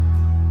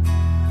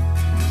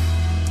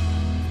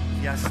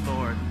Yes,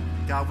 Lord.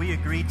 God, we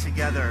agree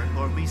together.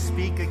 Lord, we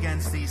speak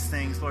against these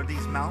things. Lord,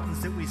 these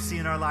mountains that we see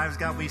in our lives,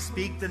 God, we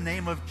speak the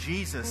name of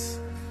Jesus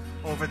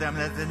over them.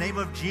 That the name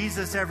of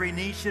Jesus, every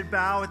knee should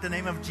bow. At the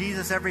name of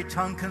Jesus, every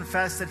tongue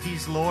confess that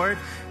He's Lord.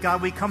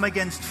 God, we come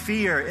against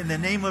fear in the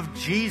name of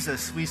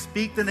Jesus. We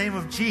speak the name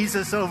of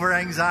Jesus over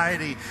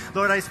anxiety.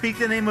 Lord, I speak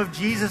the name of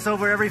Jesus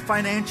over every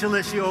financial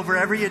issue, over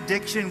every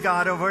addiction,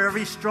 God, over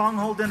every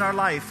stronghold in our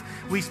life.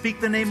 We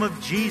speak the name of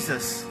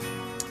Jesus.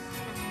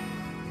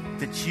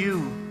 That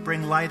you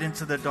bring light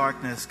into the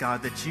darkness,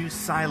 God. That you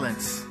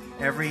silence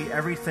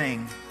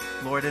everything,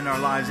 Lord, in our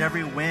lives.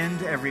 Every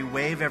wind, every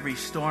wave, every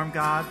storm,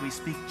 God, we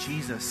speak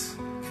Jesus.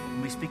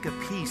 And we speak a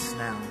peace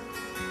now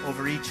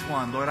over each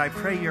one. Lord, I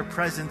pray your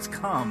presence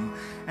come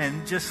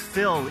and just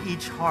fill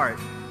each heart.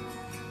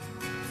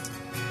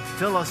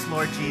 Fill us,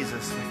 Lord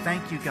Jesus. We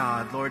thank you,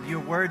 God. Lord,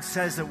 your word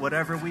says that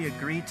whatever we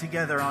agree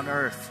together on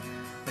earth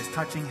as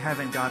touching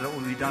heaven, God, it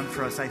will be done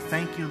for us. I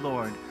thank you,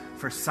 Lord,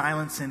 for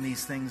silencing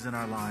these things in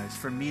our lives,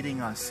 for meeting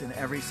us in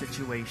every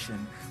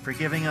situation, for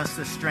giving us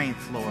the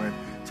strength, Lord,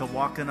 to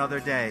walk another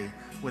day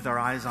with our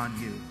eyes on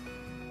you.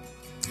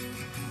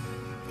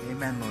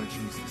 Amen, Lord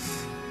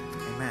Jesus.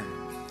 Amen.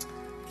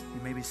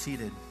 You may be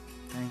seated.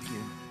 Thank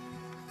you.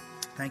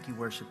 Thank you,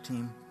 worship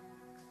team.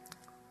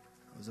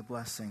 It was a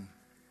blessing.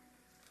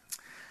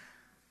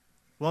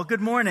 Well, good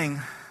morning.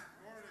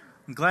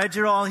 I'm glad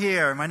you're all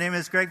here. My name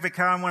is Greg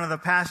Vaccaro. I'm one of the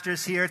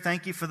pastors here.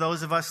 Thank you for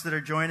those of us that are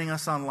joining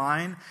us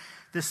online.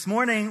 This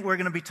morning, we're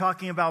going to be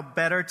talking about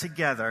better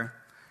together.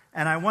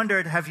 And I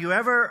wondered, have you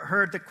ever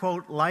heard the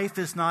quote, life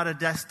is not a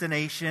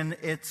destination,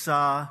 it's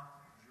a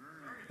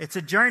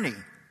journey,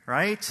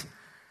 right?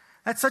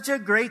 That's such a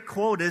great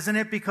quote, isn't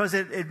it? Because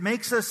it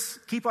makes us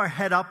keep our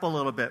head up a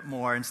little bit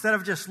more. Instead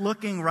of just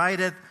looking right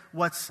at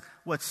what's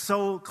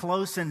so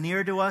close and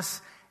near to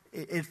us,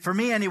 for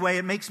me anyway,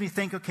 it makes me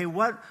think, okay,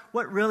 what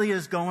really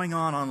is going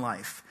on in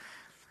life?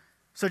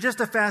 So just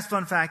a fast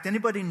fun fact,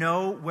 anybody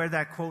know where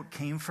that quote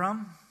came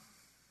from?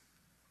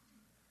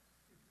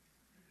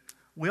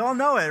 We all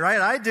know it, right?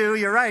 I do,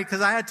 you're right,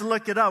 because I had to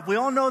look it up. We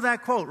all know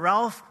that quote.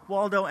 Ralph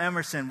Waldo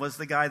Emerson was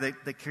the guy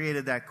that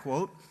created that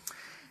quote.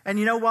 And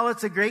you know, while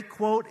it's a great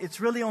quote, it's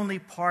really only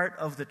part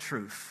of the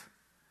truth.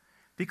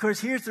 Because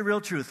here's the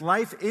real truth.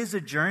 Life is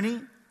a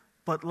journey,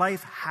 but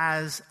life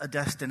has a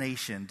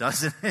destination,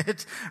 doesn't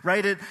it?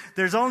 Right?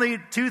 There's only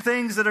two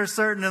things that are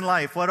certain in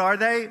life. What are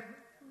they?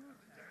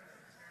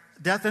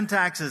 Death and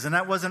taxes. And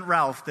that wasn't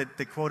Ralph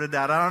that quoted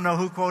that. I don't know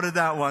who quoted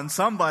that one.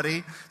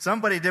 Somebody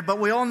did. But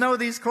we all know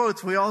these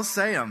quotes. We all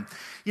say them.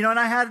 You know, and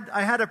I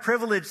had a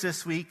privilege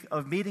this week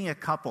of meeting a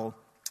couple.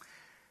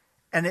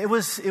 And it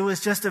was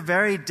just a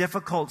very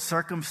difficult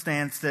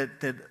circumstance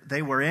that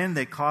they were in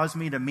that caused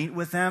me to meet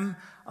with them.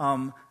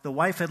 The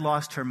wife had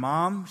lost her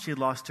mom, she had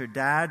lost her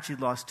dad,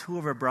 she'd lost two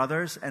of her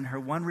brothers, and her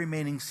one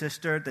remaining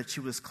sister that she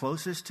was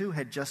closest to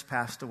had just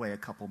passed away a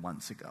couple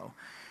months ago.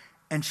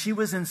 And she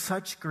was in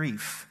such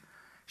grief.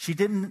 She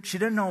didn't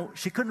know,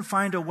 she couldn't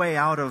find a way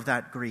out of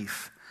that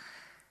grief.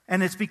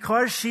 And it's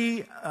because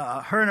her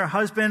and her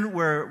husband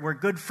were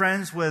good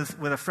friends with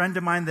a friend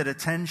of mine that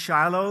attends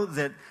Shiloh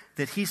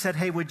that he said,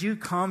 hey, would you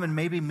come and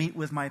maybe meet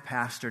with my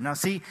pastor? Now,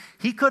 see,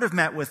 he could have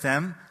met with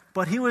them,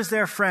 but he was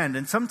their friend.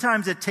 And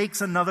sometimes it takes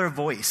another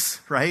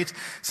voice, right?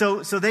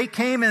 So they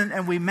came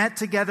and we met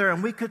together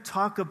and we could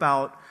talk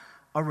about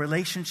a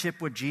relationship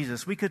with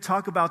Jesus. We could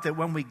talk about that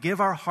when we give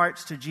our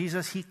hearts to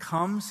Jesus, He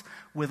comes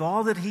with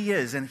all that He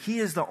is. And He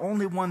is the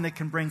only one that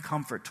can bring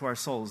comfort to our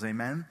souls.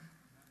 Amen?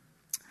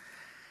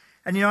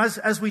 And you know,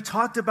 as we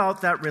talked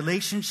about that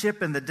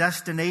relationship and the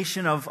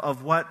destination of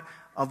what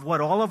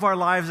all of our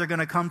lives are going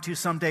to come to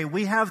someday,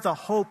 we have the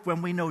hope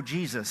when we know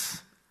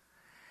Jesus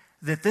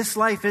that this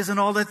life isn't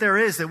all that there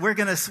is, that we're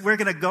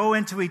going to go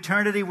into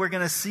eternity, we're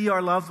going to see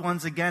our loved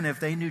ones again if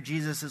they knew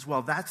Jesus as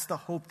well. That's the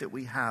hope that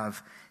we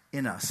have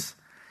in us.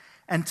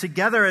 And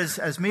together,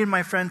 as me and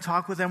my friend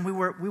talked with them, we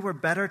were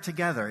better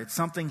together. It's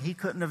something he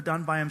couldn't have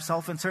done by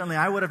himself, and certainly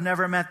I would have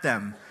never met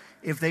them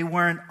if they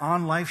weren't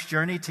on life's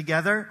journey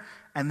together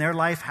and their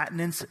life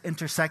hadn't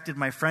intersected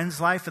my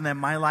friend's life, and then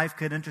my life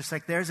could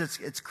intersect theirs.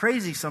 It's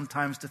crazy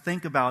sometimes to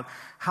think about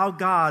how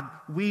God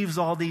weaves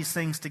all these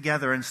things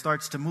together and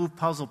starts to move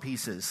puzzle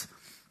pieces.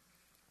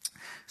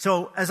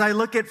 So as I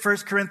look at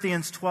 1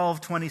 Corinthians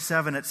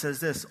 12:27, it says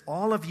this,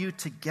 all of you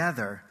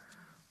together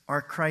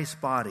are Christ's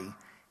body.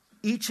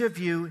 Each of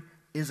you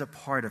is a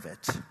part of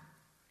it.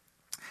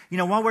 You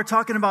know, while we're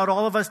talking about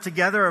all of us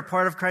together are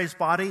part of Christ's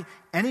body,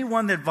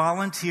 anyone that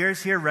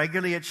volunteers here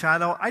regularly at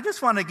Shiloh, I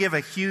just want to give a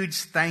huge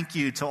thank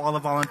you to all the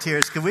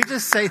volunteers. Can we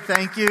just say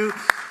thank you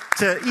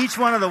to each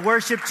one of the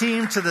worship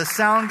team, to the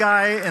sound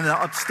guy in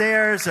the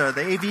upstairs, or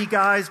the AV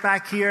guys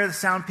back here, the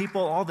sound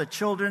people, all the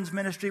children's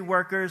ministry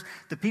workers,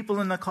 the people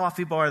in the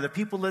coffee bar, the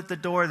people at the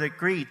door that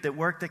greet, that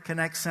work at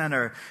Connect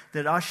Center,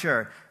 that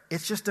usher.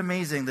 It's just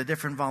amazing, the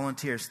different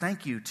volunteers.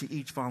 Thank you to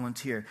each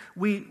volunteer.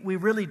 We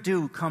really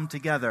do come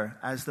together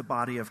as the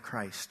body of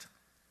Christ.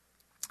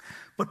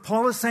 But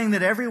Paul is saying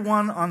that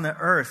everyone on the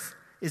earth,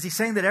 is he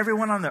saying that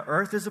everyone on the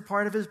earth is a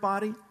part of his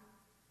body?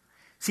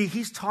 See,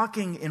 he's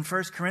talking in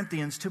 1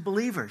 Corinthians to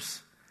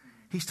believers.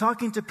 He's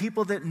talking to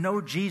people that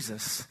know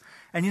Jesus.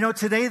 And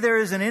today there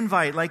is an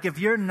invite. Like, if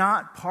you're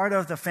not part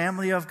of the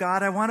family of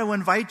God, I want to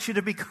invite you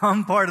to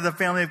become part of the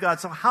family of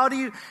God. So how do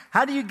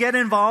you get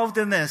involved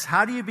in this?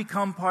 How do you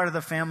become part of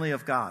the family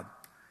of God?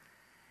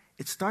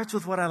 It starts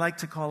with what I like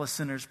to call a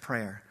sinner's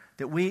prayer.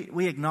 That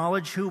we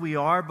acknowledge who we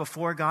are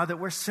before God, that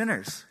we're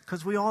sinners,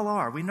 because we all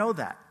are. We know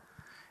that.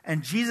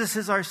 And Jesus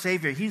is our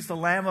Savior. He's the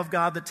Lamb of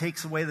God that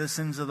takes away the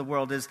sins of the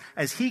world.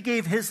 As He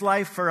gave His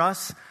life for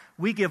us,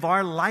 we give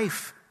our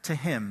life to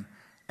Him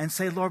and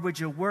say, Lord, would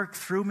you work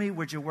through me?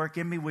 Would you work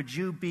in me? Would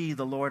you be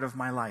the Lord of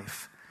my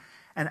life?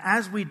 And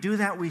as we do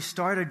that, we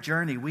start a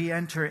journey. We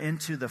enter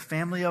into the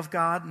family of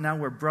God. Now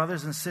we're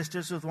brothers and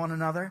sisters with one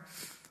another.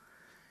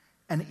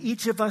 And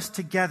each of us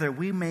together,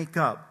 we make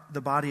up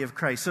the body of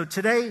Christ. So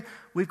today,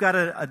 we've got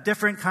a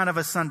different kind of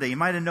a Sunday. You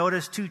might have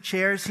noticed 2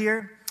 chairs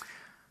here.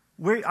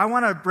 I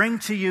want to bring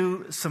to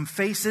you some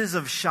faces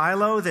of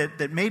Shiloh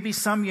that maybe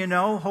some you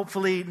know,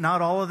 hopefully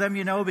not all of them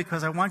you know,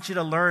 because I want you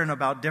to learn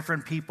about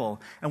different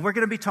people. And we're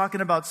going to be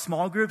talking about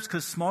small groups,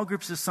 because small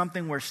groups is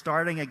something we're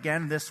starting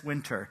again this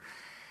winter.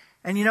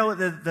 And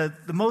the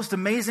most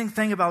amazing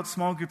thing about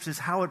small groups is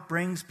how it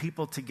brings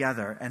people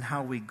together and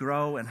how we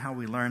grow and how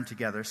we learn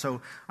together.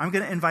 So I'm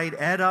going to invite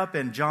Ed up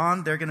and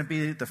John. They're going to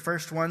be the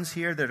first ones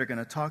here that are going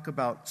to talk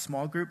about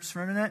small groups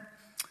for a minute.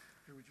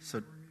 Hey, would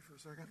you bring me for a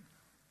second?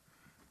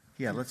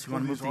 Yeah, you want to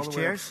move these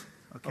chairs?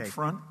 Okay. Up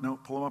front? No,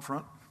 pull them up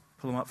front.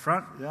 Pull them up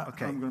front? Yeah,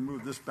 okay. I'm going to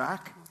move this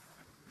back.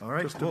 All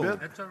right, just cool. a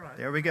bit. That's all right.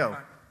 There we go.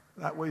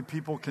 That way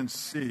people can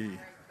see.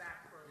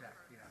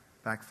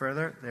 Back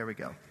further? There we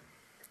go.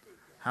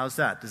 How's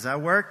that? Does that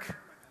work?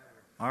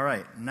 All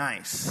right,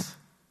 nice.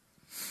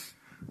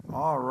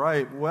 All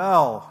right,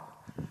 well,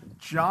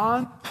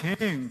 John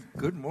King.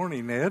 Good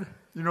morning, Ed.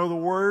 The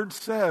word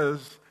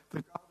says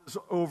that God is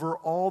over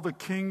all the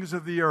kings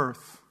of the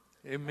earth.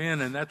 Amen,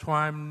 and that's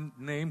why I'm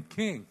named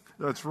King.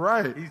 That's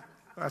right.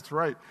 That's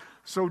right.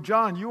 So,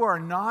 John, you are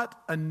not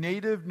a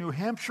native New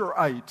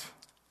Hampshireite.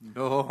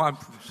 No, I'm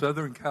from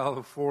Southern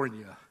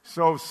California.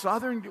 So,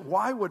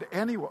 why would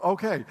anyone?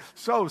 Okay,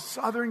 so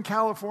Southern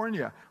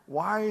California,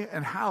 why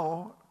and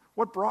how?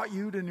 What brought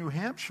you to New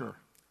Hampshire?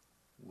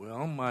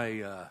 Well,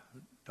 my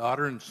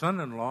daughter and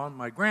son-in-law and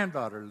my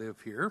granddaughter live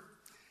here.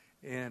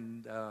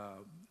 And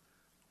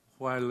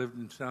while I lived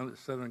in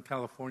Southern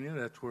California,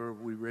 that's where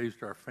we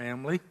raised our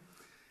family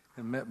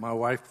and met my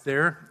wife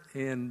there.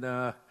 And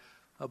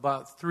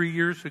about 3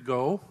 years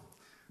ago,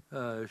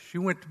 she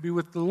went to be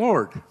with the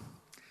Lord.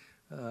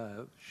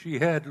 She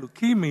had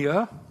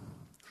leukemia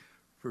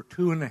for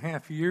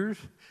 2.5 years,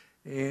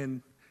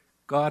 and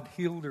God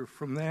healed her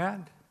from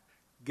that,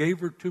 gave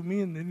her to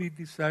me, and then He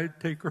decided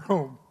to take her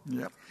home.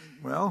 Yep.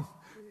 Well.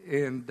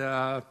 And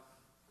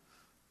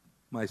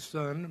my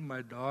son, and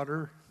my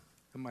daughter,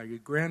 and my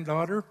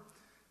granddaughter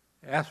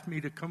asked me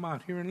to come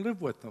out here and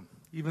live with them,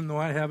 even though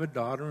I have a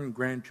daughter and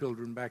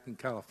grandchildren back in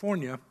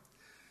California.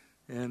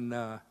 And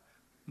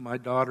my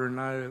daughter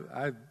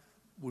and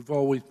we've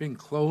always been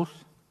close.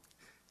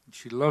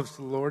 She loves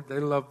the Lord. They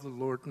love the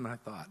Lord. And I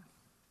thought,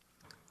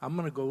 I'm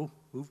going to go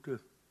move to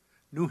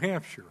New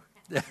Hampshire.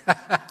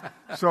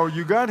 So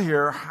you got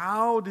here.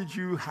 How did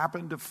you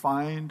happen to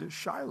find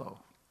Shiloh?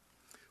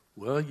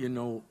 Well,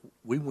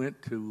 we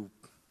went to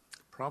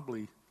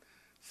probably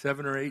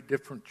 7 or 8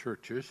 different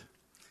churches.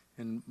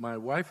 And my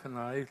wife and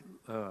I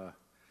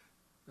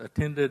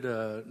attended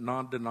a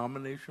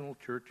non-denominational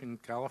church in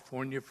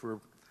California for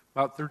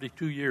about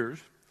 32 years.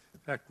 In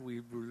fact,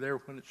 we were there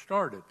when it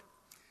started.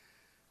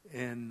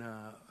 And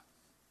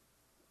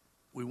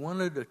we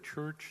wanted a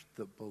church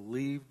that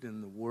believed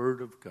in the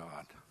Word of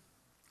God.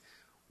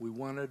 We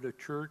wanted a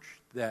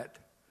church that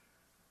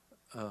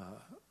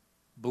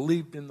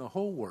believed in the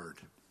whole Word.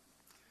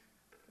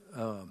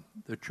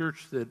 The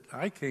church that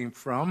I came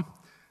from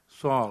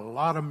saw a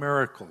lot of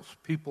miracles,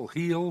 people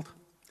healed,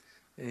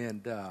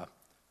 and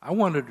I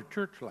wanted a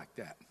church like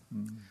that.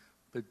 Mm-hmm.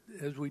 But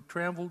as we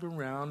traveled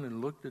around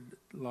and looked at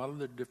a lot of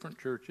the different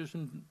churches,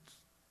 and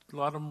a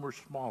lot of them were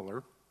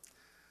smaller,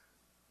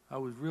 I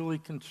was really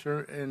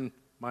concerned, and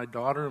my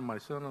daughter and my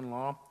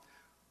son-in-law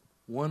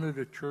wanted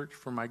a church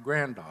for my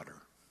granddaughter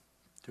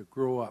to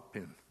grow up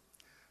in,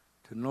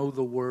 to know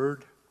the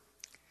Word,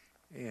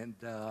 and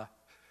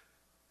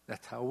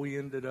that's how we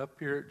ended up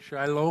here at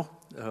Shiloh.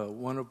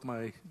 One of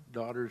my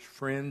daughter's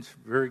friends,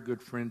 very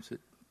good friends that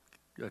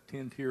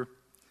attend here,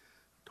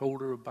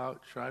 told her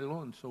about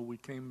Shiloh, and so we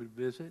came to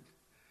visit,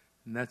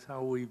 and that's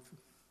how we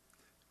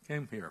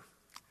came here.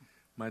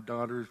 My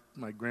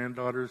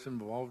granddaughter's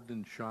involved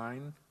in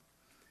Shine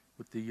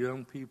with the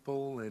young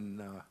people,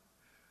 and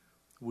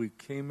we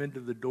came into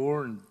the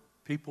door, and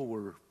people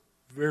were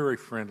very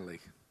friendly.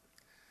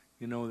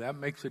 That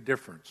makes a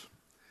difference.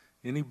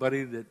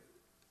 Anybody that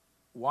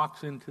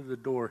walks into the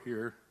door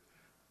here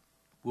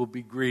will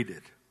be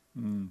greeted.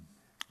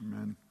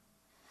 Amen.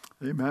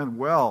 Amen.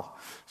 Well,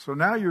 so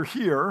now you're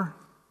here.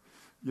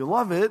 You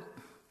love it.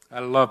 I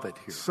love it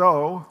here.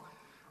 So,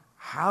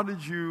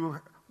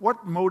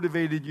 what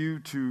motivated you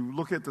to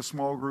look at the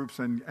small groups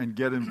and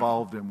get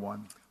involved in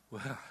one?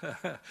 Well,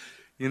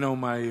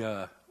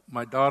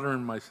 my daughter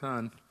and my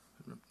son,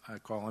 I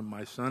call him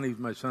my son. He's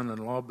my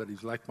son-in-law, but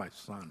he's like my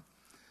son.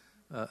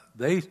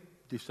 They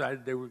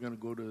decided they were going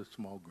to go to a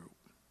small group.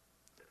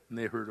 And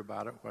they heard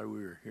about it while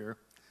we were here.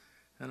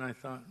 And I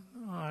thought,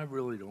 I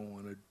really don't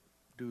want to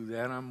do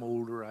that. I'm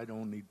older. I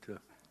don't need to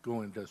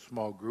go into a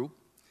small group.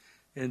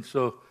 And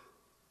so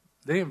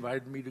they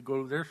invited me to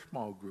go to their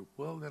small group.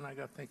 Well, then I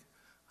got thinking,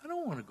 I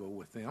don't want to go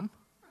with them.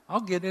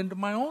 I'll get into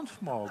my own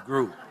small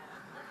group.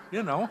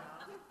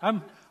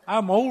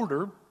 I'm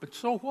older, but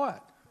so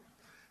what?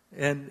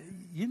 And,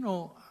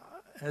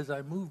 as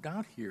I moved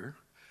out here,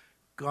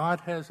 God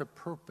has a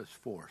purpose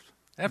for us.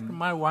 After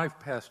my wife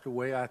passed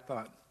away, I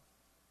thought,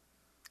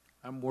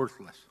 I'm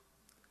worthless.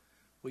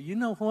 Well, you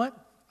know what?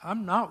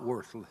 I'm not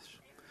worthless.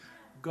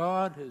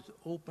 God has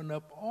opened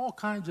up all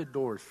kinds of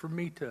doors for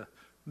me to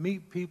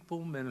meet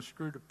people,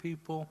 minister to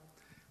people,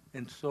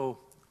 and so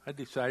I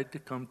decided to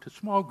come to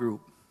small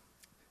group.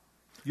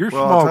 Your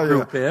small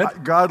group,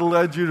 Ed. God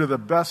led you to the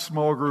best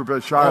small group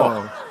at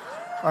Shiloh.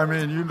 I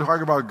mean, you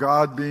talk about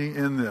God being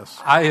in this.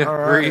 I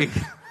agree.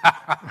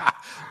 Right.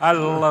 I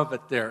love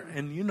it there.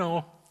 And,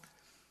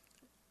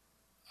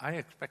 I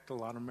expect a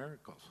lot of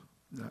miracles.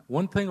 Yeah.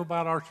 One thing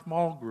about our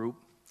small group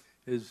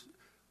is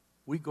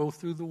we go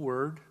through the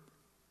Word,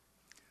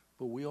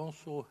 but we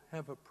also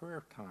have a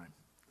prayer time.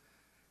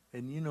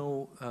 And,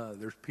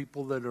 there's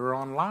people that are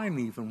online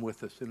even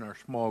with us in our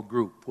small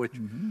group, which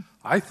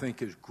I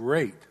think is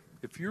great.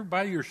 If you're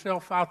by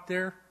yourself out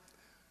there,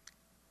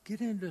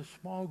 get into a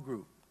small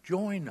group.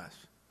 Join us.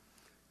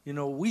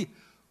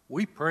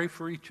 We pray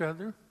for each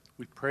other.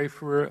 We pray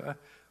for,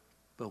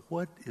 but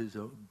what is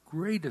the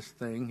greatest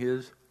thing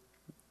is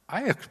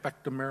I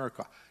expect a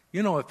miracle.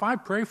 If I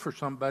pray for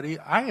somebody,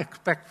 I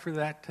expect for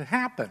that to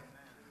happen.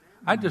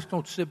 I just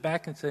don't sit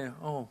back and say,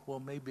 oh, well,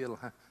 maybe it'll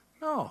happen.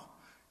 No.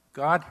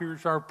 God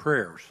hears our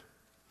prayers.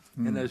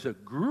 And as a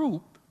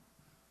group,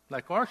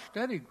 like our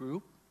study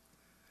group,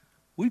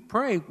 we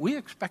pray, we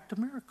expect a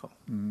miracle.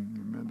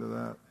 Amen to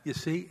that. You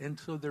see, and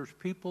so there's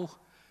people,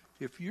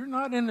 if you're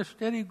not in a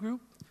study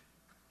group,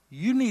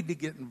 you need to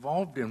get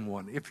involved in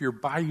one. If you're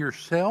by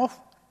yourself,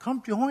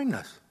 come join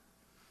us.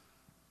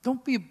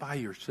 Don't be by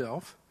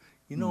yourself.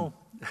 You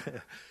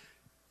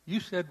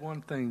said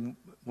one thing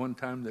one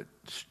time that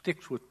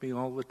sticks with me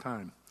all the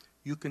time.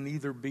 You can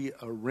either be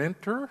a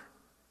renter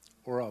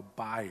or a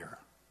buyer.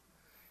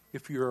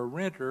 If you're a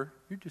renter,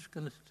 you're just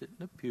going to sit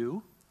in a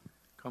pew,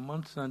 come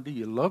on Sunday.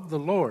 You love the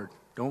Lord.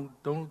 Don't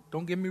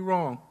get me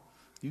wrong.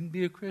 You can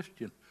be a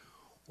Christian.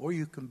 Or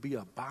you can be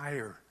a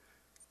buyer.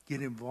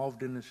 Get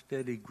involved in a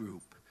study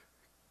group.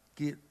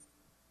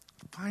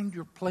 Find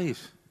your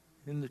place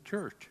in the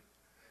church.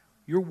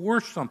 You're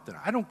worth something.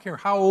 I don't care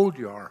how old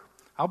you are.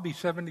 I'll be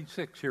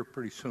 76 here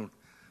pretty soon.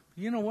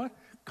 But you know what?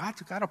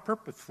 God's got a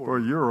purpose for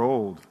you. Well, you're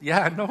old.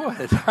 Yeah, I know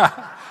it.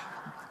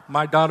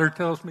 My daughter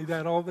tells me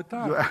that all the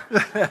time.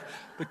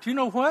 But you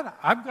know what?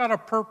 I've got a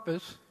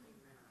purpose.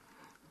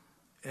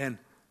 And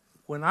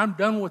when I'm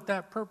done with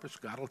that purpose,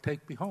 God will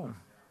take me home.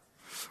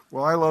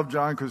 Well, I love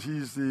John because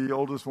he's the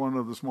oldest one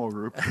of the small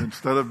group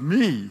instead of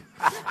me,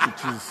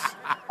 which is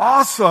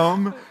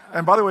awesome.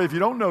 And by the way, if you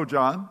don't know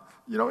John,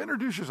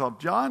 introduce yourself.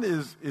 John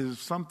is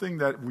something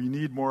that we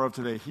need more of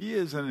today. He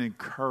is an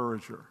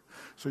encourager.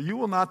 So you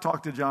will not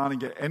talk to John and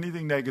get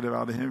anything negative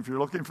out of him. If you're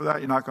looking for that,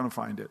 you're not going to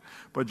find it.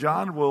 But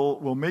John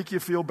will make you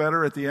feel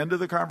better at the end of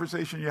the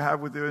conversation you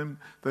have with him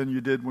than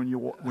you did when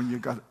you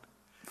got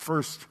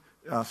first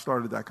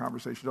started that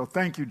conversation. So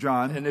thank you,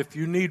 John. And if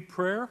you need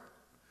prayer,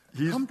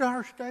 come to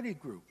our study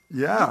group.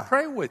 Yeah. We'll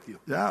pray with you.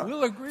 Yeah.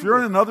 We'll agree. If you're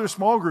in another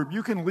small group,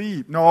 you can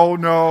leave.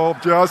 No,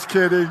 just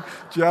kidding.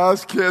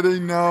 Just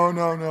kidding.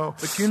 No.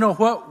 But you know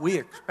what? We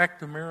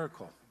expect a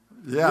miracle.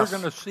 Yes. We're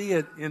going to see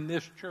it in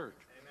this church.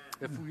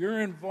 If you're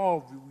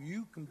involved,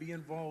 you can be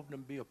involved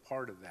and be a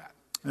part of that.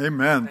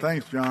 Amen.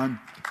 Thanks, John.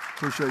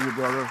 Appreciate you,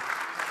 brother.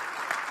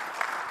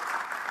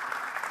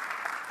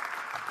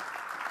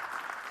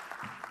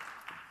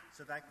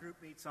 So that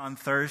group meets on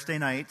Thursday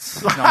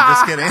nights. No, I'm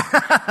just kidding.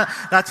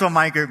 That's when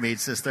my group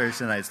meets, is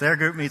Thursday nights. Their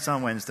group meets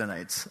on Wednesday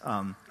nights.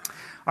 All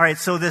right,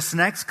 so this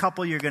next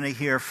couple you're going to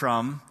hear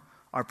from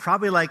are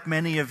probably like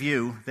many of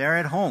you. They're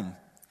at home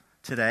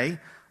today.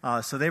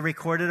 So they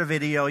recorded a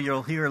video.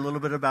 You'll hear a little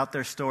bit about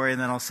their story,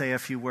 and then I'll say a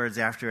few words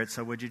after it.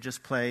 So would you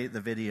just play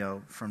the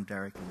video from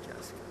Derek and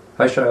Jessica?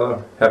 Hi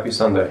Shiloh, happy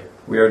Sunday.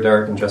 We are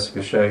Derek and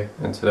Jessica Shea,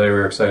 and today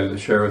we're excited to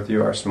share with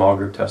you our small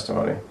group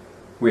testimony.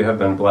 We have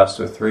been blessed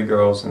with 3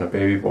 girls and a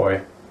baby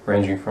boy,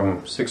 ranging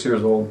from 6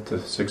 years old to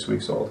 6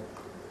 weeks old.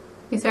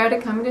 We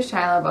started coming to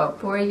Shiloh about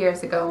 4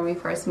 years ago when we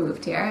first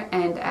moved here,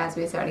 and as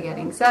we started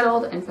getting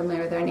settled and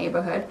familiar with our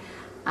neighborhood,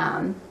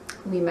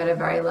 we met a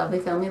very lovely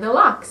family, the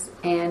Locks.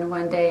 And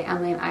one day,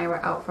 Emily and I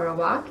were out for a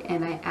walk,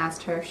 and I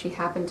asked her if she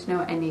happened to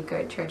know any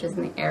good churches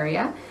in the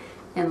area.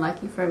 And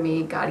lucky for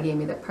me, God gave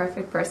me the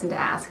perfect person to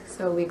ask.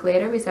 So a week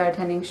later, we started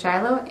attending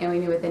Shiloh, and we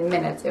knew within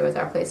minutes it was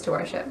our place to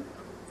worship.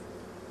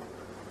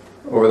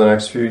 Over the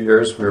next few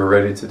years, we were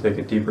ready to take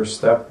a deeper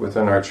step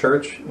within our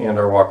church and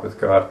our walk with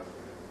God.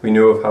 We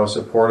knew of how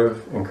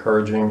supportive,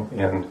 encouraging,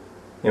 and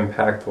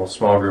impactful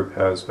small group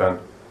has been.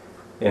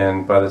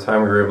 And by the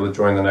time we were able to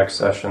join the next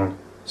session,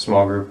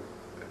 small group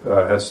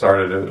had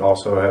started. It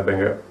also had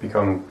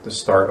become the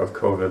start of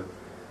COVID.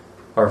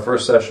 Our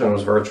first session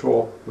was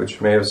virtual, which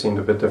may have seemed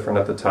a bit different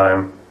at the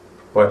time,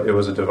 but it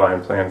was a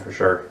divine plan for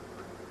sure.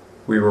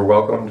 We were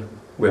welcomed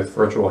with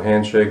virtual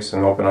handshakes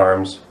and open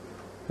arms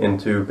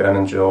into Ben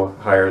and Jill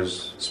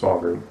Heyer's small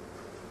group.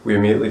 We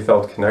immediately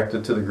felt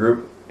connected to the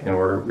group, and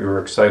we were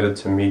excited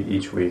to meet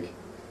each week.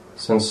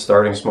 Since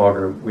starting small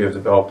group, we have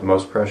developed the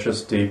most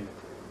precious, deep,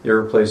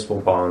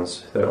 irreplaceable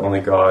bonds that only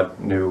God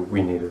knew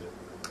we needed.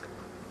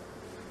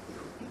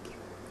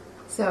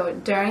 So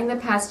during the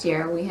past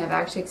year, we have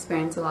actually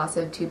experienced the loss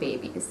of 2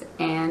 babies,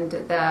 and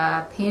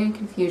the pain and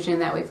confusion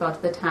that we felt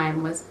at the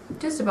time was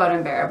just about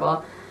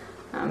unbearable.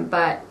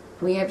 But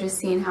we have just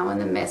seen how in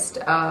the midst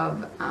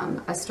of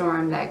a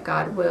storm that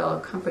God will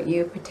comfort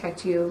you,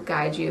 protect you,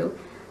 guide you.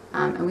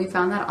 And we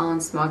found that all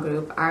in small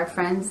group. Our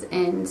friends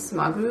in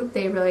small group,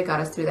 they really got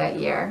us through that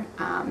year.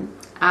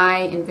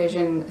 I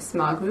envision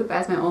small group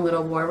as my own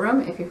little war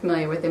room, if you're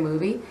familiar with the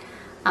movie.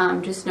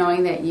 Just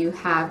knowing that you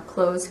have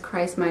close,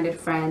 Christ-minded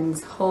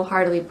friends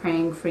wholeheartedly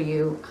praying for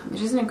you. It's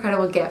just an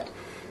incredible gift.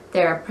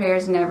 Their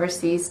prayers never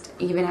ceased,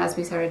 even as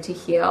we started to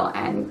heal,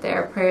 and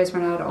their prayers were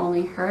not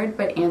only heard,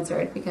 but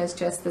answered, because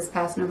just this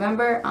past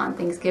November, on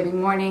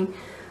Thanksgiving morning,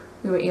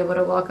 we were able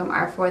to welcome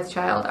our 4th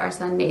child, our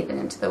son Nathan,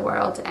 into the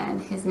world,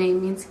 and his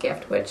name means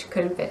gift, which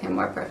couldn't fit him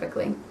more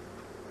perfectly.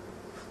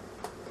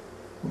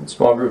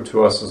 Small group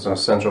to us is an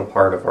essential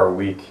part of our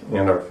week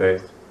and our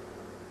faith.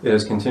 It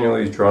has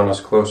continually drawn us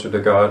closer to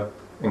God,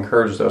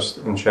 encouraged us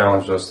and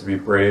challenged us to be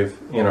brave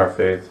in our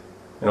faith,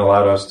 and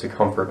allowed us to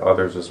comfort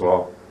others as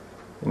well,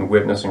 and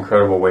witness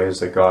incredible ways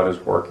that God is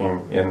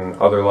working in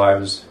other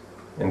lives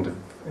and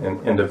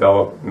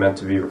develop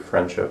meant-to-be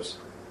friendships.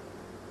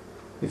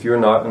 If you're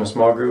not in a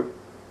small group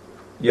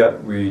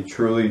yet, we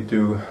truly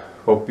do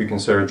hope you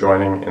consider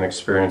joining and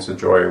experience the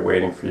joy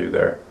waiting for you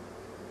there.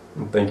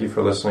 And thank you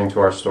for listening to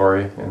our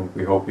story, and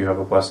we hope you have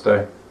a blessed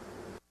day.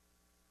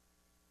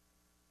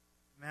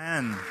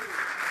 Amen.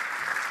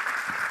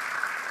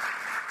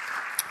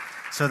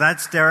 So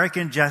that's Derek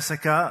and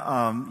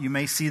Jessica. You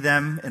may see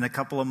them in a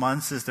couple of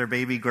months as their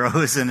baby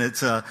grows, and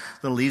it's a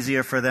little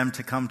easier for them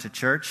to come to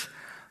church.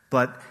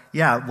 But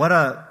yeah, what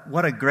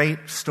a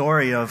great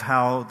story of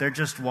how they're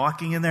just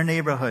walking in their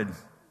neighborhood,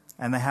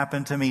 and they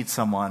happen to meet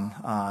someone.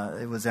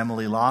 It was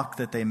Emily Locke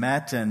that they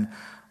met, and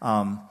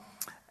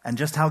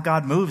just how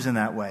God moves in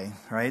that way,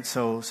 right?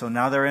 So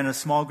now they're in a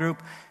small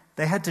group.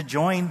 They had to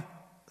join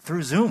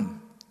through Zoom.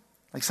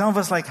 Like some of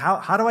us, like,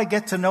 how do I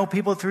get to know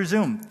people through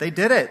Zoom? They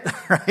did it,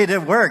 right?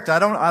 It worked. I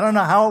don't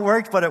know how it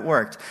worked, but it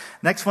worked.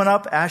 Next one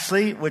up,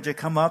 Ashley, would you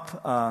come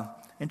up? I'd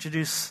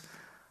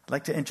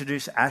like to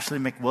introduce Ashley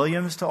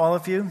McWilliams to all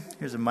of you.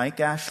 Here's a mic,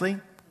 Ashley.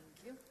 Thank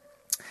you.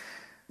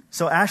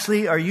 So,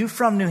 Ashley, are you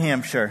from New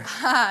Hampshire?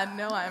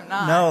 No, I'm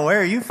not. No, where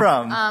are you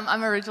from?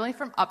 I'm originally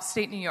from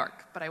upstate New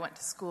York, but I went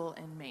to school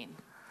in Maine.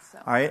 So.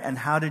 All right, and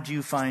how did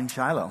you find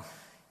Shiloh?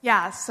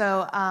 Yeah,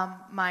 so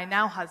my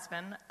now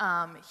husband,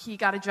 he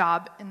got a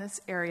job in this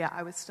area.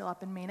 I was still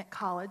up in Maine at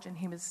college, and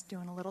he was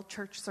doing a little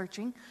church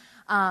searching.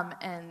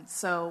 And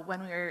so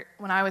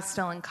when I was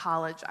still in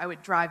college, I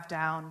would drive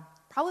down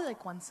probably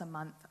like once a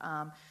month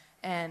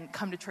and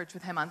come to church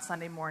with him on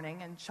Sunday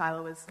morning. And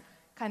Shiloh was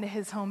kind of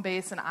his home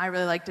base, and I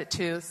really liked it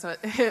too, so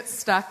it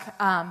stuck.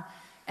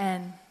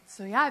 And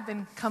so, yeah, I've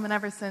been coming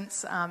ever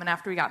since. And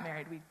after we got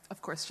married, we,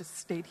 of course, just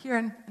stayed here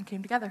and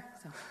came together.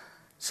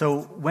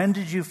 So when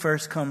did you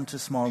first come to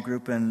small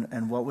group,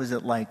 and what was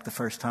it like the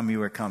first time you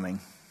were coming?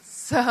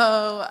 So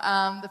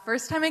the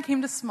first time I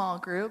came to small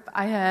group,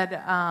 I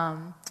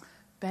had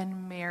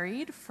been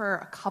married for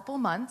a couple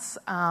months,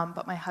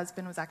 but my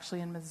husband was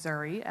actually in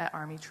Missouri at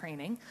Army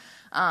training.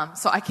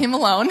 So I came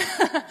alone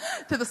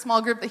to the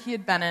small group that he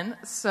had been in.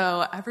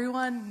 So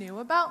everyone knew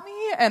about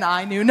me, and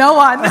I knew no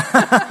one.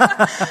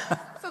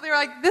 So they were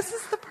like, this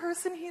is the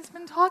person he's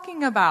been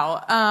talking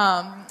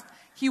about.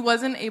 He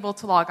wasn't able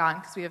to log on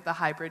because we have the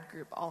hybrid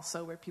group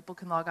also where people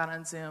can log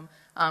on Zoom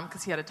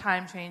because he had a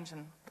time change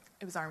and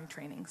it was Army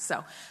training.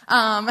 So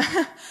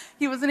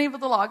he wasn't able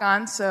to log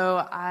on,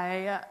 so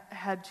I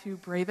had to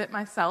brave it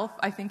myself.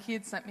 I think he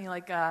had sent me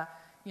like a,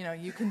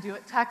 you can do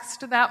it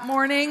text that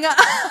morning.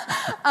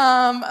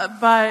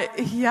 But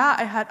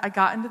yeah, I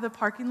got into the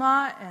parking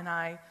lot and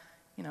I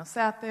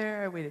sat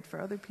there. I waited for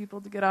other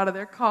people to get out of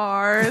their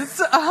cars.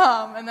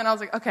 And then I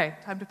was like, okay,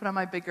 time to put on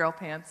my big girl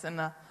pants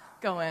and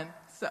go in.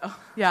 So,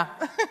 yeah.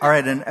 All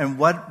right, and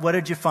what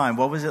did you find?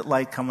 What was it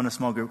like coming to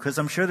small group? Because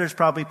I'm sure there's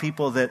probably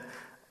people that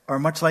are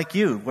much like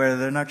you, where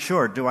they're not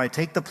sure. Do I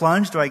take the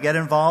plunge? Do I get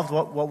involved?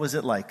 What was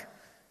it like?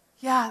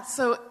 Yeah,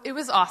 so it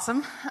was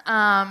awesome.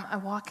 I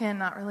walk in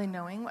not really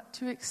knowing what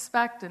to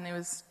expect, and it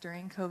was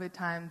during COVID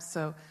times,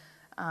 so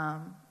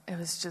it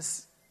was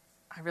just,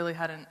 I really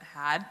hadn't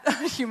had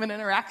a human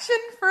interaction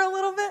for a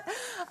little bit.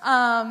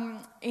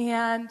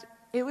 And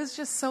it was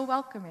just so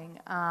welcoming.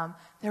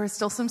 There were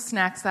still some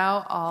snacks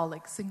out, all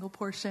like single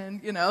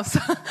portion,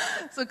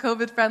 so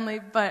COVID friendly.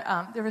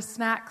 But there were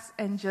snacks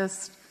and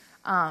just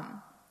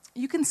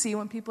you can see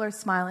when people are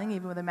smiling,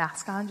 even with a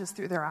mask on, just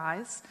through their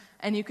eyes,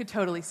 and you could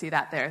totally see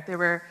that there. They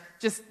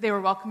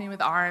were welcoming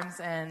with arms,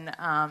 and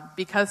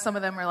because some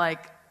of them were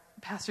like,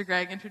 Pastor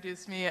Greg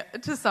introduced me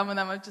to some of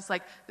them. I was just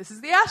like, this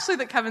is the Ashley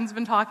that Kevin's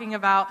been talking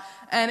about,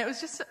 and it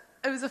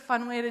was a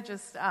fun way to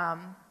just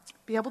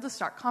be able to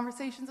start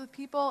conversations with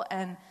people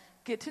and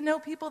get to know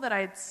people that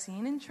I had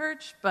seen in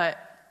church, but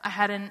I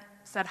hadn't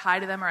said hi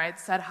to them, or I had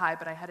said hi,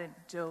 but I hadn't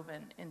dove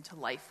into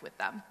life with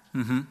them.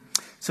 Mm-hmm.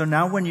 So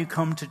now when you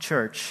come to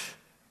church,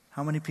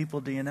 how many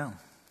people do you know?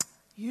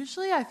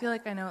 Usually I feel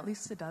like I know at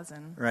least a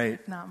dozen, right?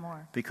 If not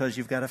more. Because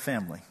you've got a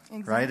family,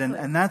 exactly. Right?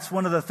 And that's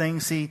one of the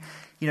things,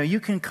 you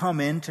can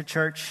come into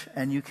church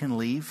and you can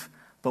leave,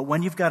 but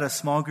when you've got a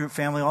small group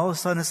family, all of a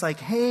sudden it's like,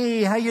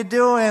 hey, how you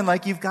doing?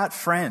 Like you've got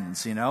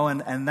friends,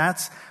 and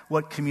that's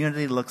what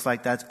community looks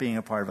like. That's being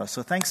a part of us.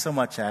 So thanks so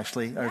much,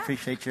 Ashley. Yeah. I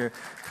appreciate your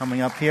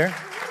coming up here.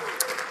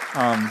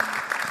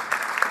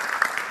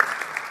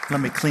 Let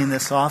me clean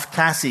this off.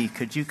 Cassie,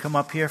 could you come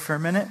up here for a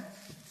minute?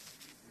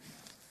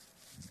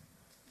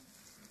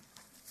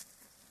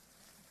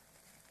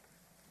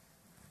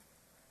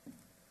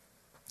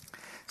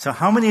 So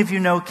how many of you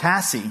know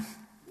Cassie?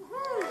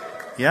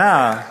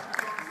 Yeah.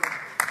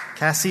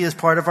 Cassie is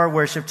part of our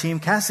worship team.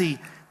 Cassie,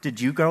 did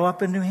you grow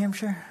up in New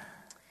Hampshire?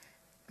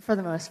 For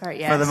the most part,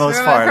 yes. For the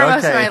most part, okay. For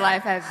most of my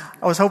life,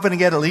 I was hoping to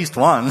get at least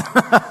one.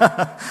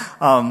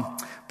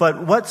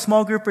 But what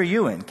small group are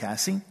you in,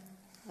 Cassie?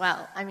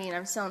 Well,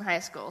 I'm still in high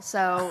school,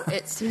 so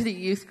it's through the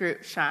youth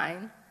group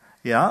Shine.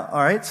 Yeah,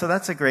 all right. So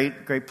that's a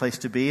great place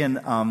to be. And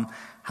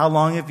how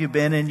long have you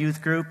been in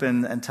youth group?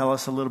 And tell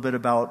us a little bit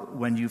about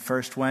when you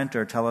first went,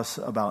 or tell us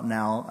about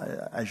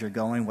now as you're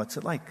going. What's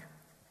it like?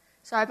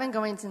 So I've been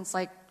going since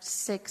like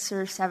 6th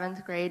or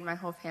 7th grade. My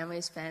whole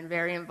family's been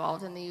very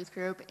involved in the youth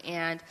group,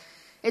 and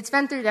it's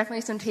been through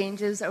definitely some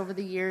changes over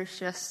the years,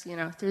 just,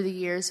 through the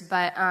years.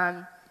 But,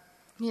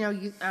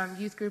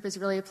 youth group is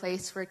really a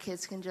place where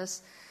kids can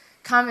just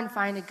come and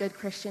find a good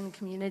Christian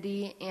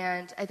community.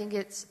 And I think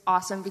it's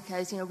awesome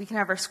because, we can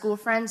have our school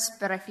friends,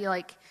 but I feel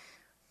like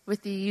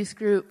with the youth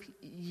group,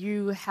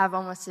 you have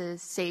almost a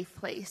safe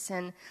place.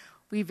 And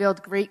we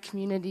build great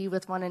community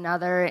with one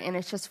another, and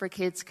it's just where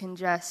kids can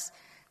just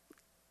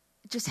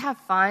have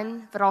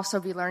fun, but also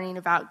be learning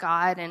about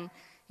God. And,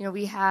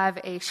 we have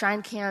a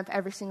Shine Camp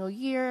every single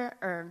year,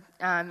 or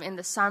in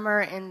the summer,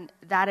 and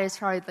that is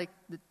probably like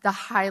the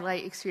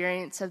highlight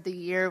experience of the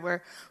year,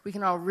 where we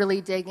can all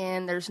really dig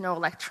in. There's no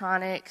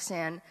electronics,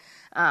 and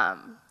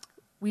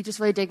we just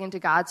really dig into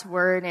God's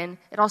Word. And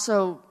it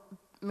also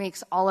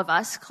makes all of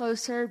us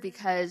closer,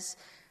 because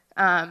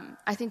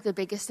I think the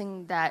biggest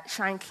thing that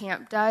Shine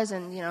Camp does,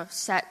 and,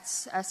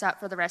 sets us up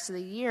for the rest of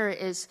the year,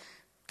 is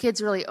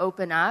kids really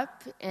open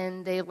up,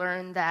 and they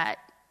learn that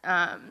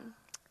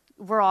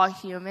we're all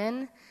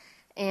human,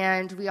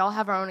 and we all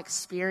have our own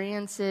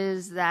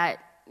experiences, that,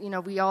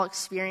 we all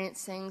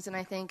experience things. And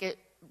I think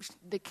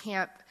the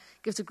camp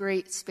gives a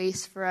great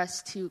space for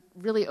us to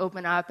really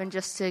open up and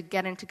just to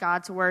get into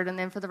God's Word. And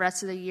then for the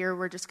rest of the year,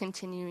 we're just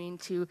continuing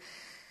to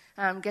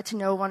get to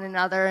know one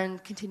another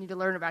and continue to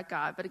learn about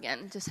God. But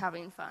again, just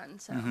having fun.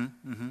 So.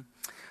 Mm-hmm, mm-hmm.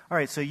 All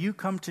right, so you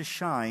come to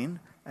Shine,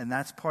 and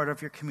that's part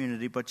of your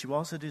community, but you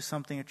also do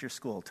something at your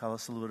school. Tell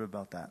us a little bit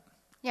about that.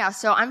 Yeah,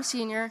 so I'm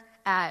senior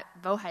at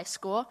Bow High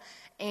School,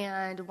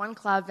 and one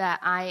club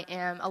that I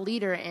am a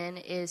leader in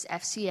is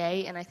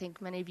FCA, and I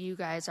think many of you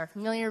guys are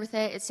familiar with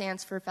it. It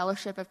stands for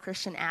Fellowship of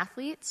Christian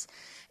Athletes,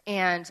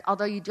 and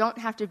although you don't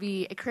have to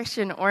be a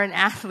Christian or an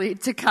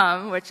athlete to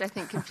come, which I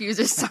think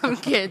confuses some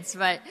kids,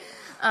 but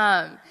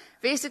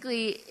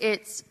basically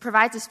it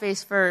provides a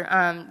space for,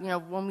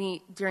 we'll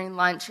meet during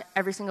lunch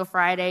every single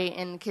Friday,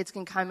 and kids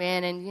can come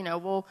in, and,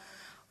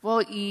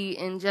 we'll eat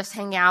and just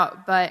hang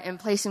out and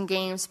play some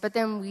games. But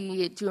then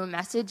we do a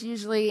message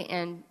usually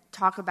and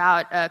talk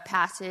about a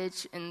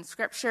passage in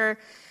Scripture,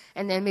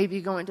 and then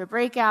maybe go into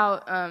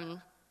breakout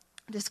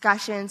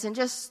discussions and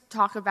just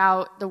talk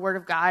about the Word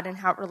of God and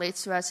how it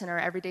relates to us in our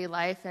everyday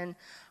life. And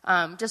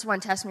just one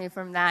testimony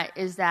from that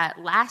is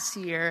that last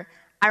year,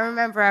 I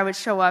remember I would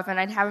show up and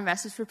I'd have a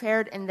message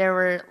prepared, and there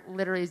were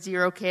literally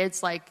 0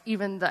 kids. Like,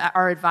 even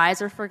our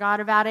advisor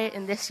forgot about it.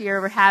 And this year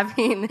we're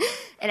having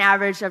an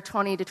average of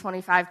 20 to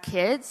 25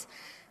 kids.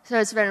 So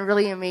it's been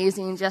really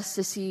amazing just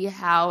to see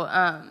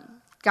how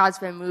God's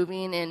been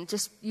moving. And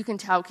just, you can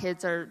tell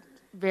kids are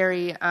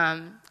very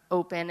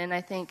open. And I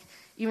think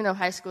even though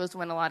high school is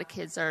when a lot of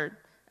kids are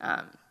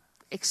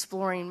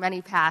exploring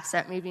many paths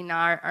that maybe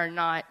are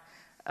not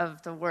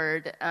of the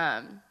Word,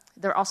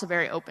 they're also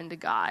very open to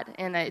God.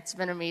 And it's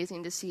been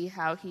amazing to see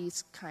how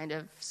he's kind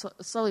of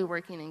slowly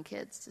working in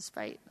kids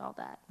despite all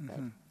that.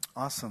 Mm-hmm.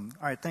 Awesome.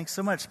 All right, thanks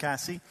so much,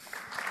 Cassie.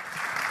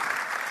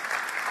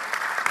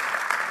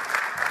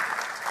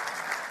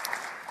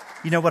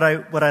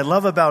 What I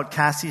love about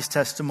Cassie's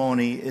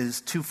testimony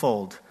is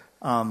twofold.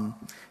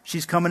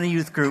 She's come in a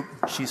youth group.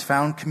 She's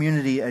found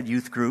community at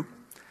youth group.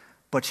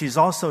 But she's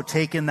also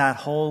taken that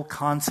whole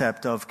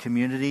concept of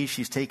community.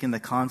 She's taken the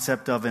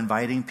concept of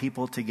inviting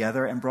people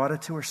together and brought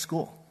it to her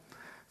school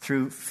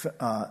through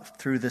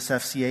this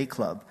FCA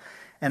club.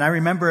 And I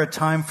remember a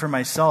time for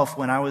myself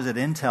when I was at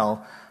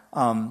Intel.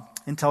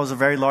 Intel is a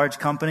very large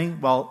company.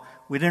 Well,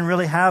 we didn't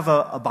really have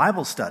a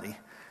Bible study.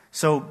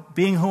 So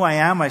being who I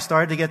am, I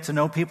started to get to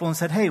know people and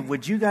said, hey,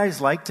 would you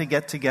guys like to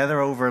get together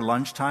over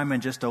lunchtime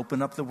and just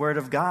open up the Word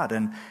of God?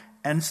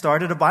 And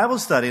started a Bible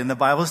study, and the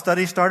Bible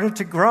study started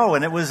to grow,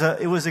 and it was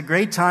a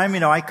great time.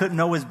 I couldn't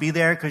always be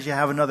there because you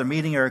have another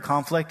meeting or a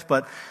conflict,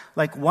 but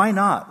why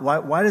not?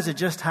 Why does it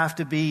just have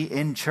to be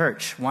in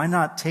church? Why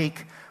not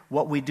take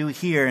what we do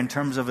here in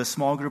terms of a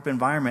small group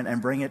environment and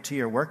bring it to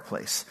your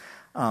workplace?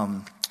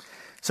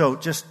 So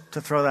just to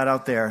throw that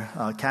out there,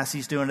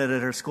 Cassie's doing it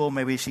at her school.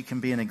 Maybe she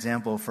can be an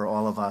example for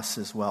all of us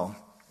as well.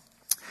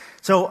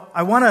 So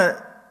I want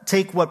to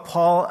take what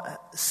Paul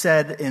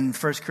said in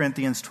 1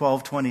 Corinthians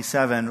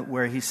 12:27,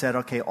 where he said,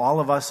 okay, all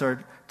of us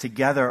are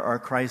together are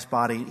Christ's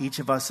body. Each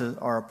of us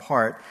are a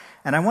part.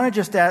 And I want to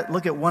just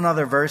look at one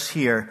other verse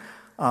here.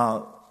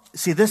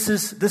 See, this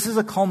is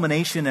a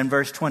culmination in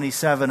verse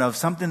 27 of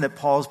something that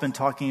Paul's been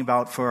talking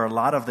about for a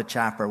lot of the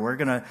chapter. We're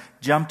going to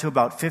jump to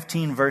about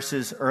 15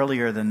 verses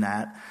earlier than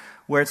that,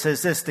 where it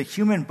says this: the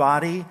human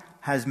body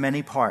has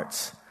many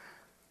parts,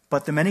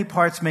 but the many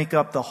parts make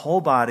up the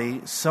whole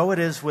body. So it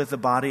is with the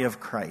body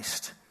of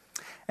Christ.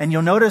 And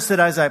you'll notice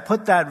that as I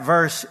put that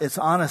verse, it's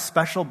on a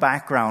special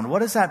background. What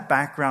does that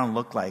background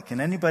look like?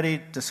 Can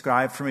anybody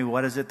describe for me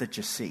what is it that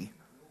you see?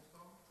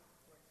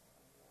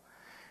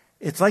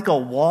 It's like a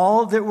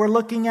wall that we're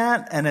looking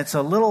at, and it's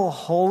a little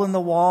hole in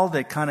the wall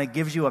that kind of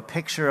gives you a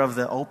picture of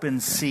the open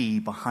sea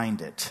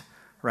behind it,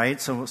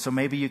 right? So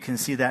maybe you can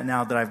see that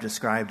now that I've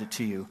described it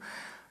to you.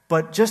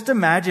 But just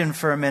imagine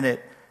for a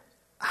minute,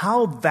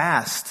 how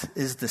vast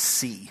is the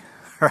sea,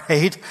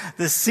 right?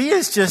 The sea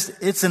is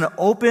it's an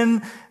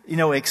open,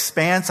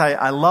 expanse.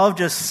 I love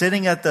just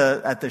sitting at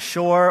the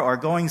shore or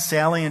going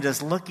sailing and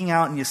just looking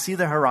out, and you see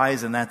the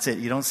horizon. That's it.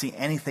 You don't see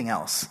anything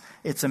else.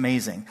 It's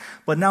amazing.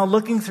 But now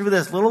looking through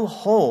this little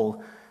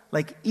hole,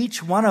 like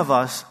each one of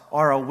us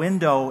are a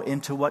window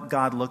into what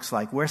God looks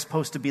like. We're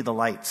supposed to be the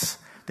lights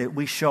that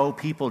we show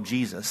people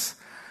Jesus.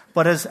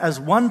 But as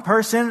one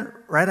person,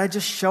 right, I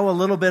just show a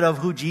little bit of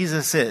who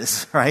Jesus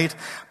is, right?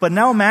 But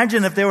now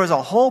imagine if there was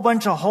a whole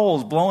bunch of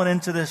holes blowing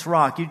into this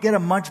rock. You'd get a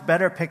much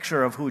better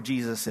picture of who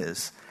Jesus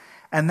is.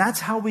 And that's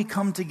how we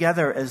come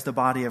together as the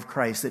body of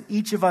Christ, that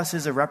each of us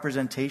is a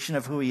representation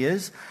of who he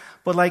is.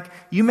 But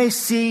you may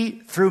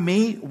see through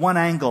me one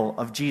angle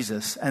of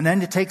Jesus, and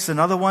then it takes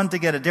another one to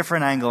get a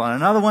different angle, and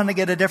another one to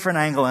get a different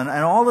angle, and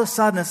all of a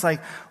sudden it's like,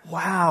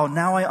 wow,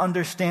 now I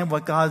understand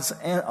what God's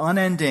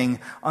unending,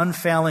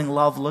 unfailing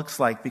love looks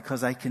like,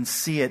 because I can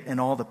see it in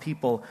all the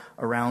people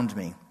around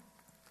me.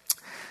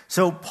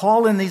 So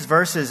Paul in these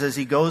verses, as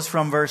he goes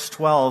from verse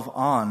 12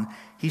 on,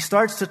 he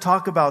starts to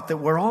talk about that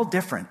we're all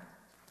different.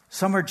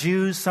 Some are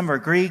Jews, some are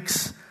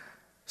Greeks,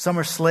 some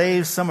are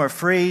slaves, some are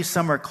free,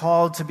 some are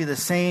called to be the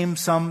same,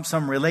 some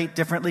relate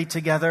differently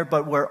together,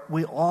 but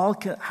we all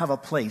have a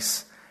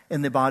place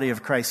in the body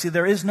of Christ. See,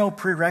 there is no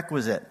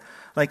prerequisite.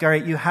 All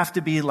right, you have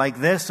to be like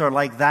this or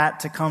like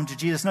that to come to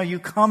Jesus. No, you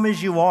come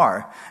as you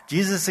are.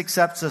 Jesus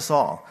accepts us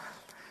all.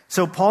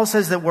 So Paul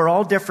says that we're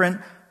all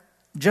different.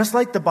 Just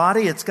like the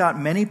body, it's got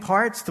many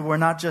parts, that we're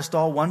not just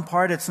all one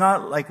part. It's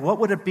not like, what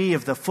would it be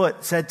if the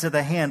foot said to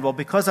the hand, well,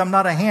 because I'm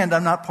not a hand,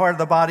 I'm not part of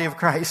the body of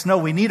Christ. No,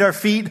 we need our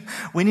feet,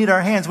 we need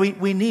our hands,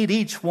 we need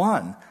each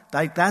one.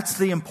 That's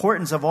the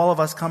importance of all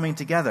of us coming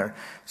together.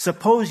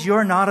 Suppose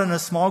you're not in a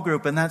small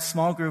group and that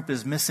small group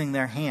is missing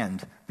their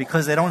hand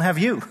because they don't have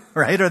you,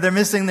 right? Or they're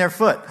missing their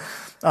foot.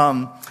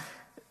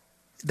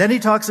 Then he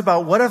talks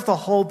about, what if the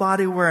whole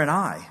body were an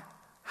eye?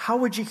 How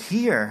would you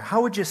hear?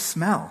 How would you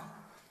smell?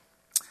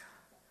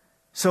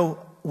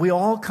 So we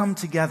all come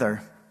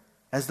together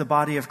as the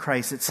body of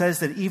Christ. It says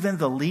that even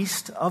the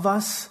least of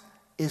us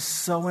is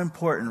so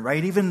important,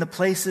 right? Even the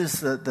places,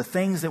 the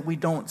things that we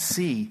don't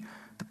see,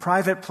 the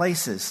private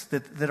places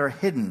that are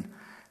hidden,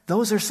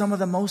 those are some of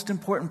the most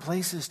important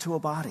places to a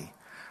body,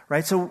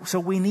 right? So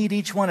we need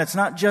each one. It's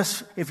not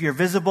just if you're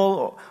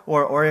visible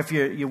or if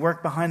you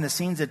work behind the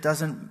scenes. It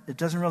doesn't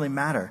really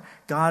matter.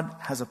 God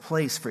has a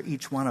place for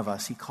each one of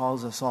us. He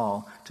calls us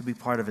all to be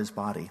part of his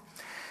body.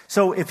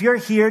 So if you're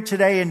here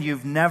today and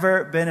you've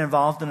never been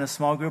involved in a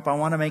small group, I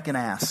want to make an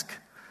ask.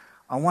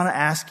 I want to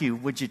ask you,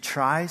 would you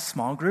try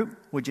small group?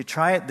 Would you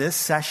try it this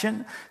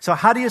session? So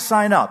how do you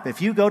sign up? If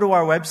you go to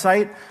our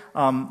website,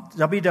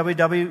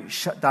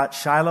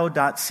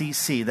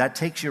 www.shiloh.cc, that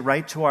takes you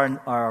right to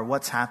our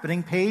What's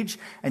Happening page,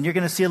 and you're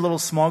going to see a little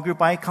small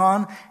group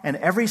icon, and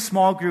every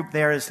small group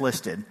there is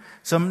listed.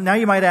 So now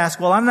you might ask,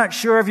 well, I'm not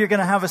sure if you're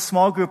going to have a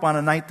small group on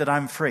a night that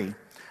I'm free. All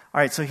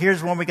right, so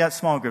here's when we got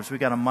small groups. We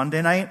got a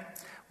Monday night.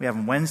 We have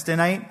a Wednesday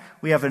night.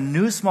 We have a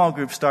new small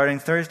group starting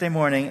Thursday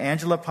morning.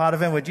 Angela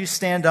Potvin, would you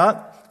stand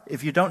up?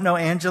 If you don't know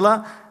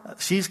Angela,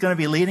 she's going to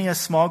be leading a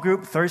small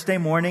group Thursday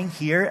morning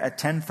here at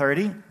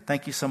 10:30.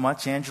 Thank you so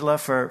much, Angela,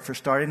 for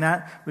starting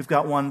that. We've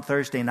got one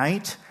Thursday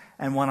night,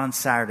 and one on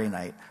Saturday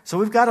night. So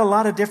we've got a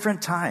lot of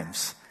different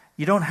times.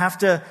 You don't have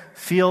to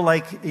feel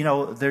like,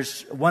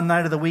 there's one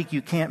night of the week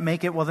you can't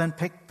make it. Well, then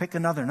pick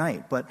another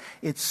night. But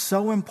it's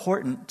so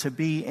important to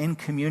be in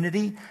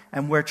community,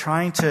 and we're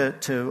trying to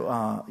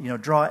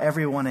draw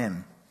everyone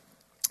in.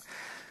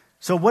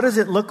 So what does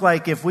it look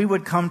like if we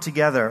would come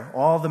together,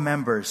 all the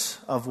members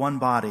of one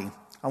body?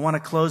 I want to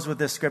close with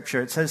this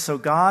scripture. It says, "So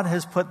God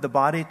has put the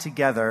body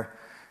together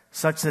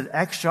such that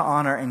extra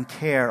honor and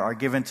care are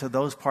given to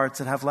those parts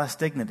that have less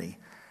dignity.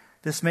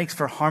 This makes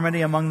for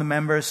harmony among the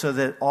members so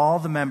that all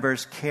the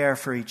members care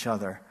for each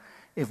other.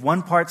 If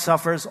one part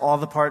suffers, all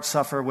the parts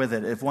suffer with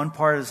it. If one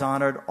part is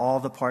honored, all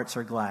the parts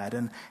are glad."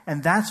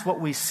 And that's what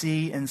we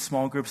see in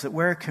small groups, that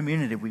we're a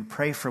community. We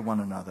pray for one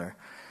another.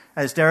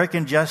 As Derek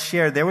and Jess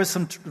shared, there was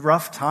some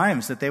rough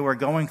times that they were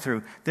going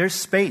through. There's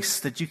space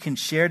that you can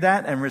share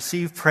that and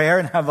receive prayer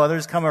and have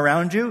others come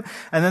around you.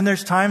 And then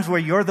there's times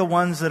where you're the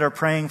ones that are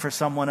praying for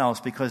someone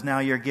else because now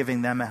you're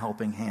giving them a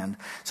helping hand.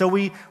 So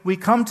we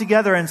come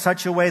together in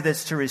such a way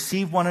that's to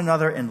receive one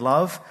another in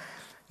love.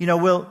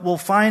 We'll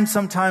find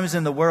sometimes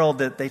in the world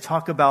that they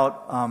talk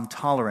about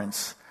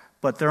tolerance,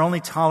 but they're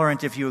only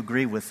tolerant if you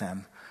agree with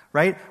them.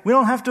 Right? We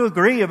don't have to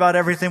agree about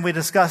everything we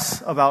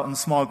discuss about in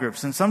small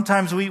groups. And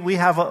sometimes we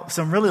have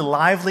some really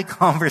lively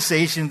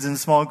conversations in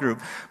small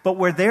group. But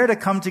we're there to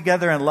come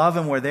together in love,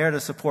 and we're there to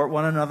support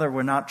one another.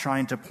 We're not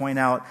trying to point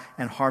out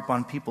and harp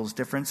on people's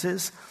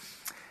differences.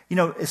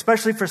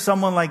 Especially for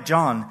someone like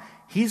John,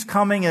 he's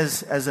coming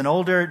as an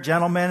older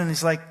gentleman, and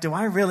he's like, do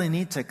I really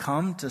need to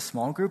come to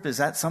small group? Is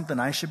that something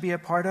I should be a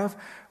part of?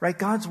 Right?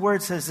 God's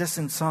word says this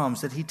in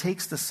Psalms, that he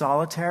takes the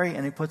solitary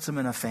and he puts them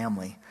in a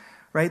family.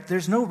 Right?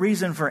 There's no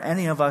reason for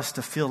any of us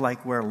to feel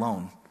like we're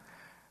alone.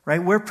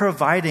 Right? We're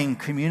providing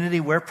community.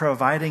 We're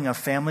providing a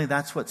family.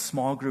 That's what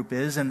small group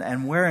is.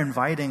 And we're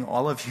inviting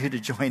all of you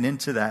to join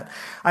into that.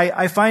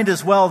 I find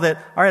as well that,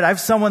 all right,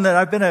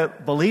 I've been a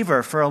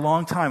believer for a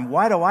long time.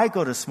 Why do I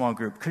go to small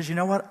group? Because you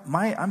know what?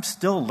 I'm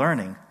still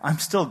learning. I'm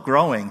still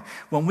growing.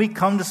 When we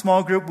come to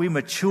small group, we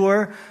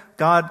mature.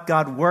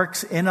 God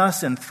works in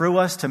us and through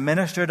us to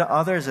minister to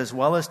others as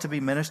well as to be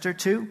ministered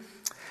to.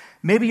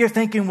 Maybe you're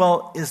thinking,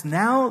 well, is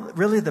now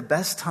really the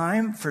best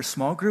time for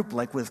small group?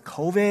 Like with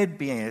COVID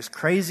being as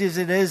crazy as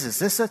it is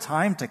this a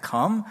time to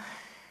come?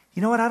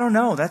 You know what? I don't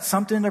know. That's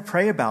something to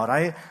pray about.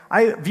 I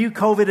view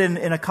COVID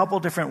in a couple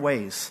different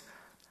ways.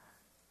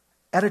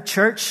 At a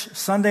church,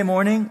 Sunday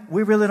morning,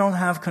 we really don't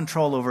have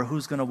control over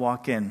who's going to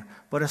walk in.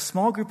 But a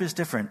small group is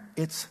different.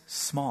 It's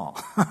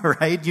small,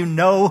 right? You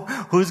know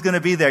who's going to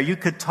be there. You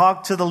could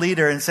talk to the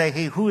leader and say,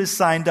 hey, who is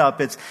signed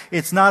up?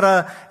 It's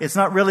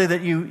not really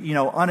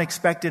that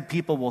unexpected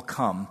people will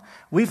come.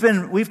 We've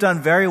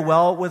done very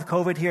well with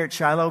COVID here at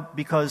Shiloh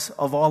because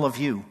of all of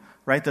you.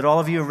 Right, that all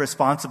of you are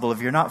responsible.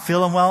 If you're not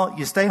feeling well,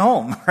 you stay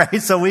home,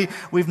 right? So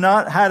we've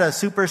not had a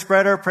super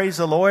spreader, praise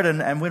the Lord,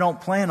 and we don't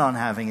plan on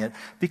having it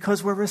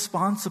because we're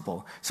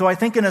responsible. So I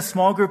think in a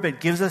small group,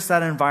 it gives us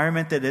that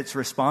environment that it's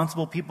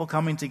responsible people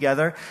coming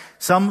together.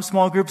 Some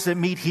small groups that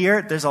meet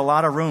here, there's a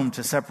lot of room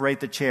to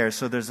separate the chairs,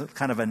 so there's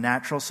kind of a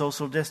natural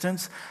social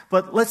distance.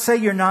 But let's say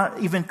you're not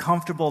even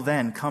comfortable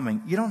then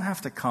coming. You don't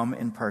have to come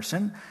in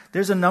person.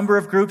 There's a number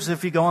of groups,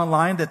 if you go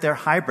online, that they're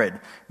hybrid,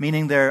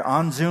 meaning they're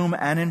on Zoom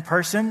and in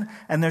person.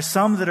 And there's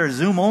some that are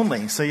Zoom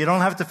only, so you don't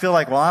have to feel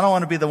like, well, I don't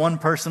want to be the one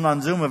person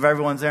on Zoom if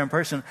everyone's there in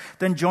person.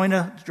 Then join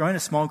a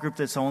small group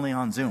that's only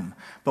on Zoom.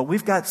 But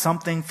we've got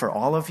something for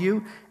all of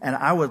you, and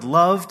I would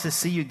love to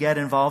see you get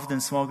involved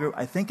in small group.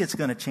 I think it's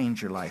going to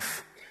change your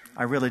life.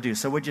 I really do.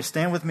 So would you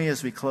stand with me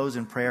as we close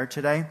in prayer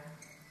today?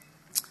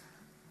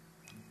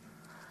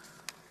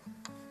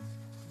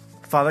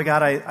 Father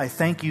God, I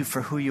thank you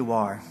for who you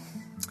are.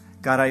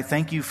 God, I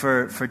thank you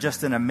for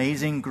just an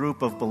amazing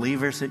group of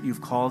believers that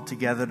you've called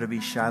together to be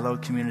Shiloh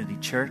Community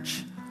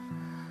Church.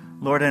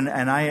 Lord, and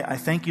I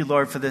thank you,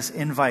 Lord, for this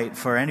invite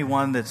for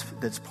anyone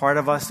that's part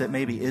of us that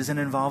maybe isn't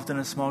involved in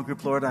a small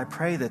group. Lord, I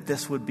pray that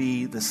this would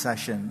be the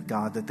session,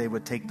 God, that they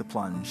would take the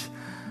plunge.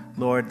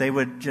 Lord, they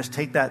would just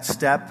take that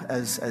step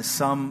as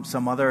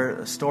some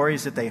other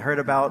stories that they heard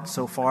about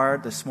so far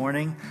this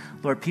morning.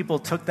 Lord, people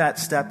took that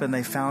step and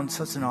they found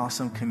such an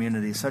awesome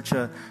community, such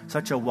a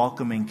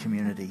welcoming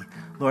community.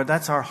 Lord,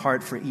 that's our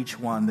heart for each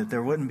one, that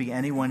there wouldn't be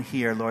anyone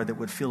here, Lord, that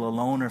would feel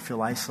alone or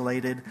feel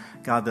isolated.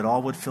 God, that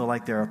all would feel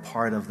like they're a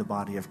part of the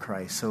body of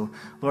Christ. So,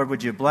 Lord,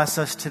 would you bless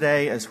us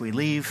today as we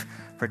leave?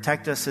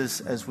 Protect us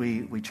as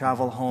we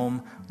travel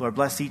home. Lord,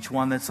 bless each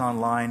one that's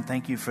online.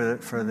 Thank you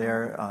for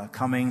their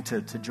coming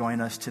to join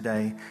us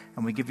today.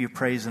 And we give you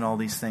praise in all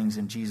these things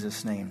in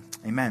Jesus' name.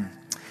 Amen.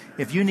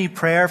 If you need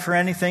prayer for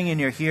anything and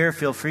you're here,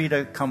 feel free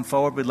to come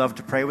forward. We'd love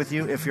to pray with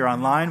you. If you're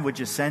online, would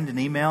you send an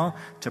email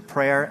to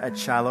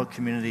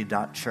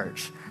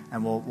prayer@shilohcommunity.church,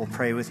 and we'll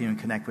pray with you and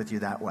connect with you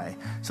that way.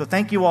 So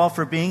thank you all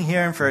for being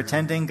here and for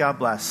attending. God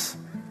bless.